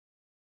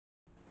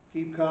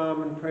Keep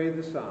calm and pray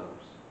the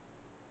Psalms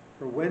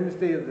for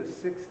Wednesday of the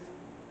 6th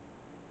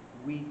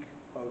week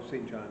of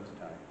St. John's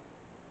Tide.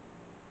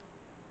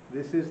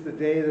 This is the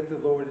day that the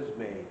Lord has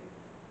made.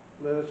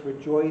 Let us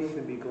rejoice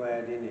and be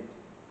glad in it.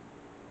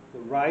 The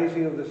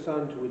rising of the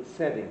sun to its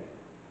setting,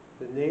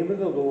 the name of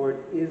the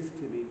Lord is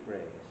to be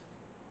praised.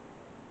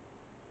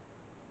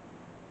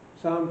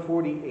 Psalm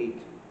 48.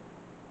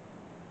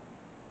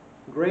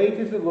 Great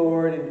is the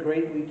Lord and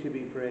greatly to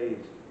be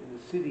praised in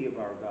the city of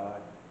our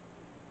God.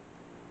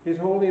 His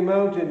holy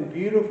mountain,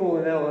 beautiful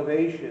in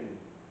elevation,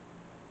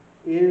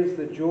 is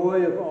the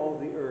joy of all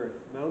the earth.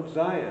 Mount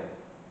Zion,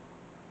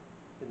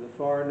 in the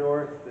far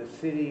north, the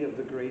city of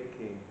the great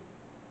King.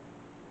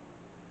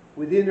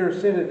 Within her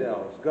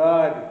citadels,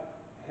 God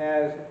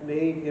has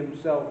made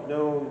himself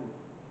known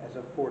as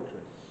a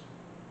fortress.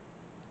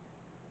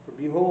 For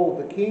behold,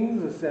 the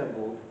kings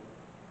assembled.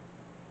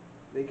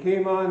 They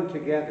came on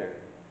together.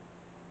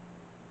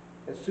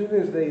 As soon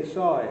as they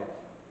saw it,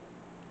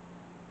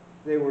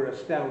 they were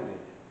astounded.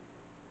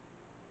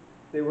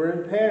 They were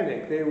in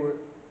panic. They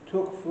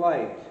took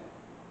flight.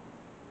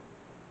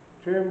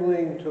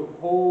 Trembling took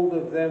hold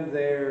of them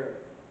there,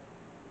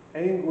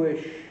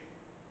 anguish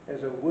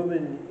as a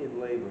woman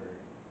in labor.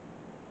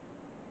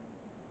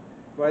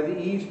 By the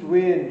east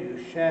wind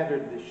you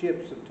shattered the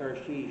ships of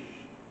Tarshish.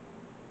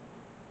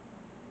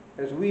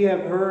 As we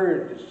have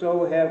heard,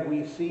 so have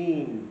we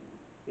seen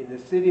in the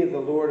city of the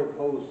Lord of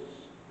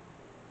hosts,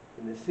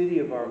 in the city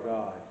of our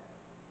God,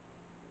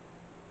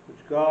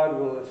 which God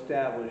will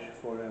establish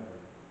forever.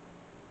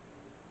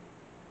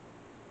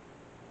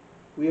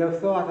 We have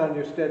thought on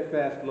your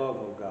steadfast love,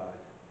 O God,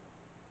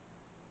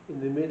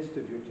 in the midst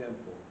of your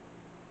temple.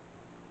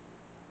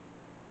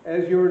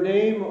 As your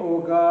name, O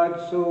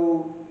God,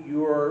 so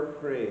your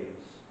praise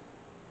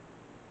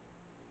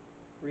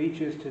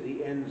reaches to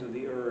the ends of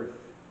the earth.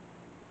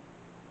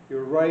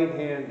 Your right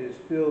hand is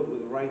filled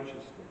with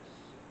righteousness.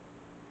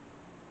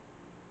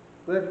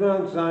 Let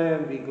Mount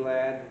Zion be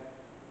glad.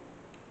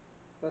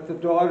 Let the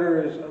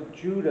daughters of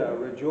Judah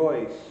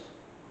rejoice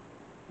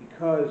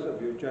because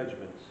of your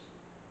judgments.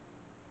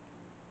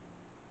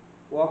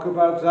 Walk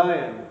about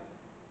Zion.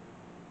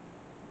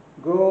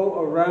 Go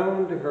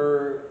around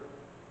her,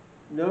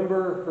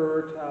 number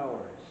her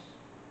towers.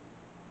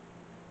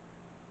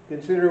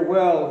 Consider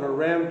well her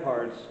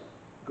ramparts,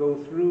 go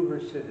through her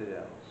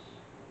citadels.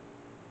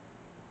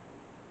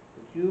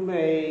 That you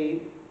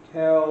may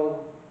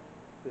tell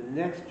the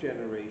next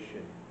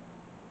generation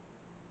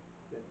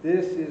that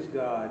this is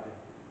God,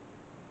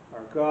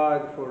 our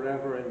God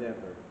forever and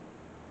ever.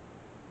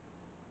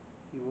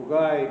 He will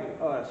guide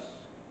us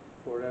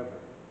forever.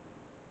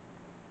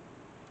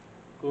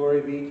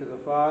 Glory be to the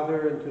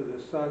Father, and to the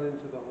Son, and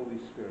to the Holy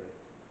Spirit,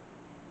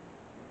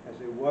 as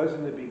it was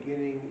in the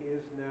beginning,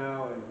 is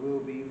now, and will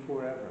be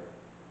forever.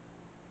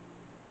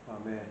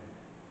 Amen.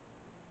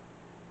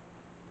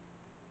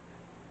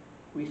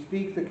 We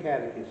speak the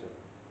Catechism,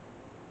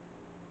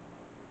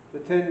 the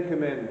 10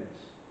 Commandments.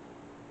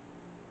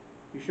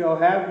 You shall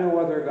have no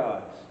other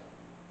gods.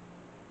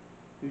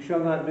 You shall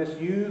not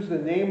misuse the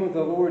name of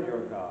the Lord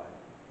your God.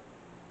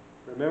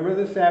 Remember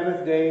the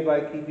Sabbath day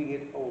by keeping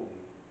it holy.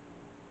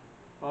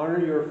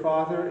 Honor your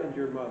father and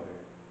your mother.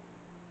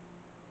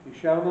 You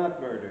shall not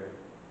murder.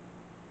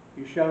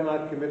 You shall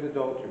not commit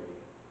adultery.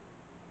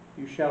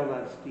 You shall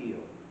not steal.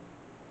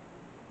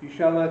 You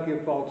shall not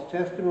give false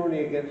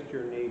testimony against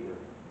your neighbor.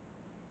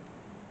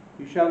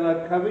 You shall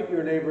not covet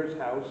your neighbor's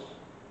house.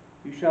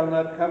 You shall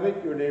not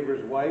covet your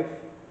neighbor's wife,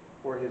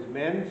 or his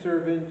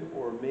manservant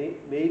or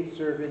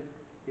maidservant,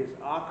 his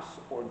ox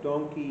or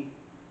donkey,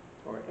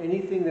 or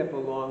anything that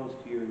belongs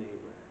to your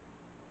neighbor.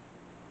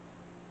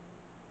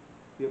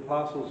 The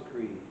Apostles'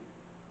 Creed.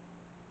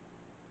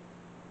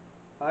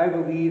 I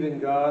believe in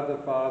God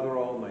the Father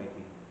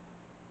Almighty,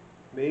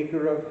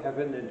 maker of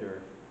heaven and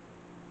earth,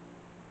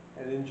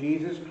 and in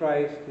Jesus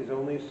Christ, his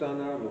only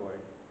Son, our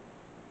Lord,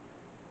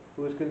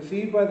 who was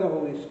conceived by the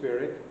Holy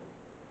Spirit,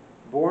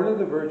 born of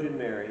the Virgin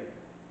Mary,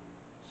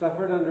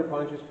 suffered under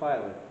Pontius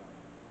Pilate,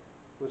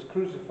 was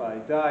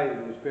crucified, died,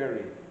 and was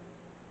buried.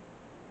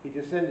 He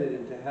descended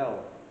into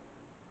hell.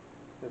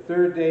 The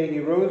third day he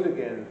rose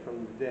again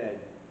from the dead.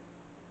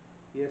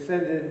 He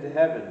ascended into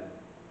heaven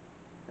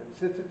and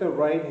sits at the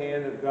right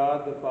hand of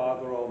God the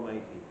Father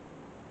Almighty.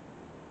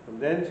 From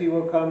thence he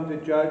will come to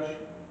judge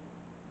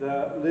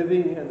the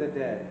living and the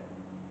dead.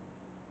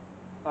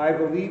 I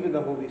believe in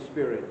the Holy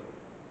Spirit,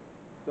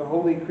 the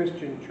holy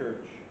Christian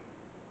Church,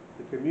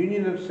 the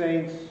communion of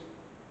saints,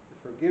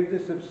 the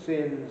forgiveness of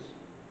sins,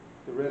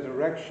 the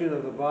resurrection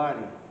of the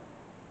body,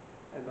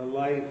 and the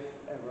life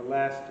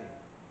everlasting.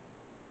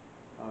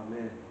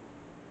 Amen.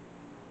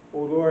 O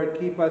Lord,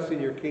 keep us in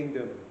your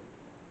kingdom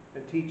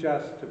and teach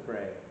us to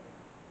pray.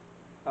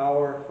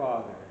 Our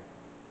Father,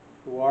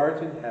 who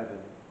art in heaven,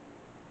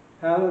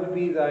 hallowed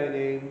be thy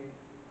name.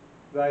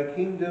 Thy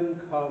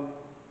kingdom come,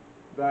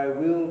 thy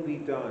will be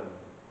done,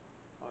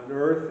 on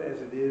earth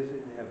as it is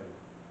in heaven.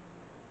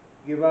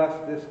 Give us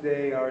this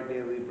day our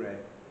daily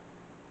bread.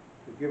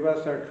 Forgive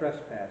us our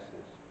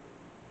trespasses,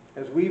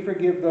 as we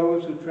forgive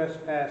those who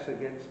trespass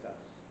against us.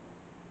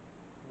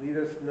 Lead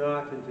us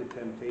not into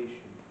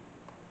temptation,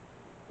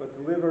 but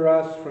deliver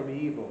us from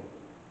evil.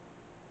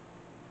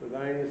 For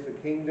thine is the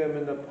kingdom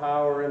and the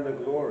power and the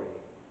glory,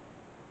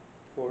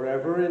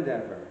 forever and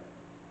ever.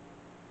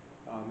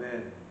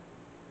 Amen.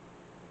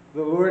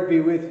 The Lord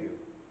be with you.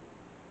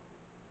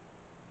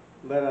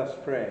 Let us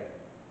pray.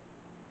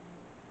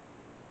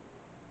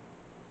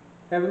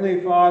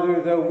 Heavenly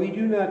Father, though we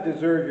do not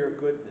deserve your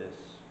goodness,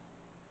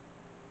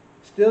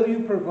 still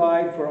you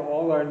provide for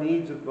all our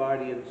needs of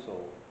body and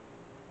soul.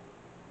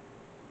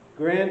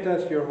 Grant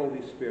us your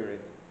Holy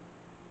Spirit,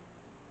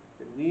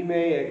 that we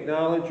may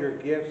acknowledge your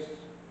gifts,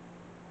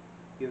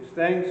 give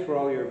thanks for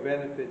all your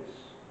benefits,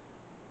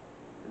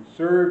 and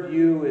serve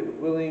you in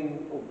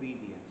willing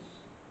obedience.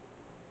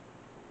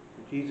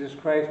 Through Jesus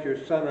Christ,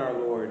 your Son, our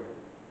Lord,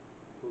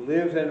 who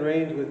lives and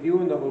reigns with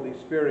you in the Holy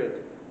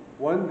Spirit,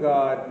 one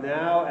God,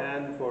 now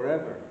and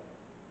forever.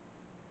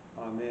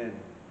 Amen.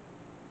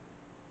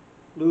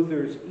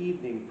 Luther's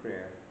Evening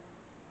Prayer.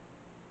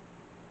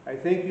 I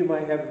thank you,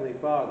 my Heavenly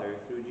Father,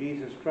 through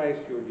Jesus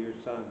Christ, your dear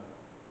Son,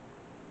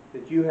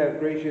 that you have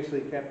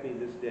graciously kept me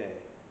this day.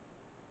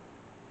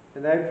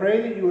 And I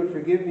pray that you would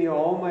forgive me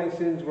all my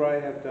sins where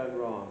I have done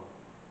wrong,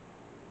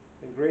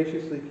 and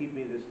graciously keep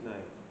me this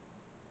night.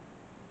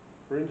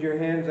 For into your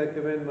hands I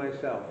commend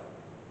myself,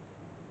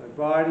 my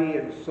body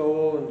and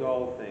soul and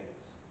all things.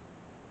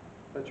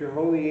 Let your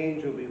holy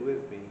angel be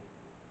with me,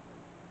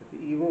 that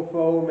the evil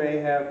foe may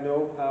have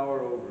no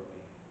power over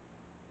me.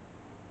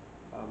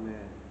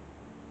 Amen.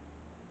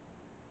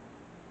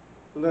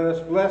 Let us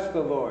bless the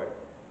Lord.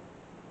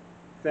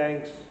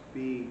 Thanks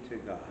be to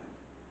God.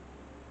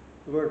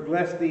 The Lord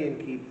bless thee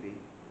and keep thee.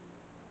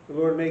 The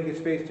Lord make his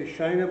face to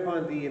shine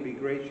upon thee and be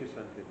gracious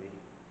unto thee.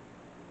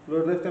 The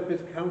Lord lift up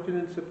his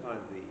countenance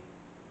upon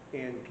thee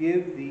and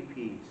give thee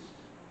peace.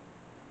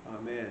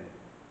 Amen.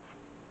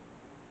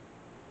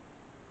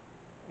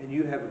 And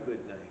you have a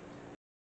good night.